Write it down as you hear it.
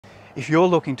If you're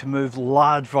looking to move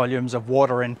large volumes of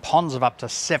water in ponds of up to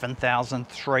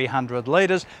 7,300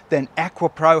 litres, then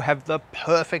Aquapro have the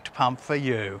perfect pump for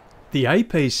you. The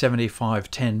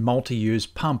AP7510 Multi-Use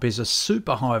Pump is a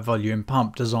super high volume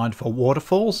pump designed for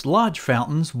waterfalls, large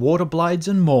fountains, water blades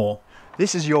and more.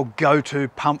 This is your go-to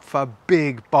pump for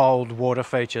big, bold water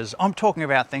features. I'm talking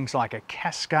about things like a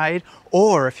cascade,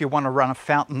 or if you want to run a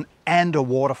fountain and a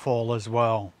waterfall as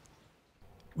well.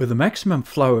 With a maximum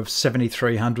flow of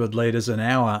 7,300 litres an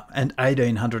hour and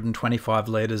 1,825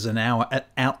 litres an hour at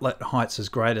outlet heights as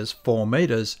great as 4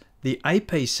 metres, the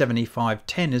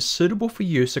AP7510 is suitable for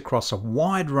use across a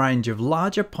wide range of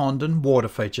larger pond and water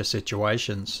feature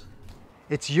situations.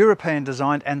 It's European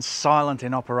designed and silent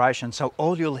in operation, so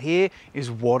all you'll hear is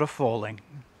water falling.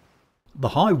 The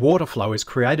high water flow is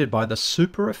created by the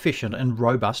super efficient and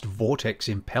robust vortex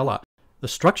impeller. The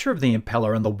structure of the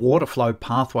impeller and the water flow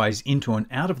pathways into and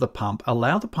out of the pump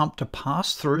allow the pump to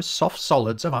pass through soft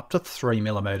solids of up to 3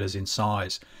 mm in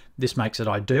size. This makes it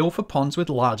ideal for ponds with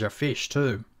larger fish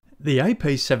too. The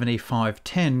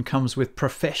AP7510 comes with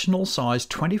professional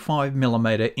sized 25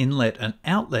 mm inlet and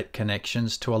outlet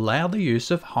connections to allow the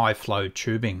use of high flow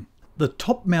tubing. The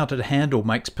top mounted handle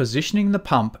makes positioning the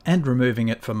pump and removing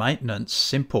it for maintenance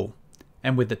simple.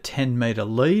 And with a 10 metre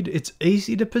lead, it's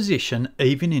easy to position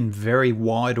even in very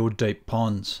wide or deep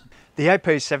ponds. The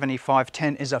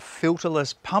AP7510 is a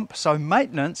filterless pump, so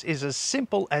maintenance is as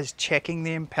simple as checking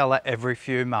the impeller every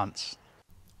few months.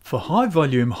 For high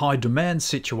volume, high demand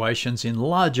situations in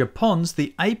larger ponds,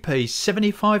 the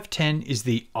AP7510 is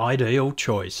the ideal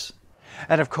choice.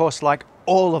 And of course, like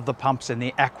all of the pumps in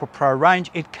the Aquapro range,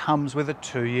 it comes with a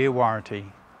 2-year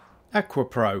warranty.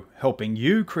 Aquapro, helping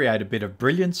you create a bit of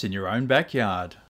brilliance in your own backyard.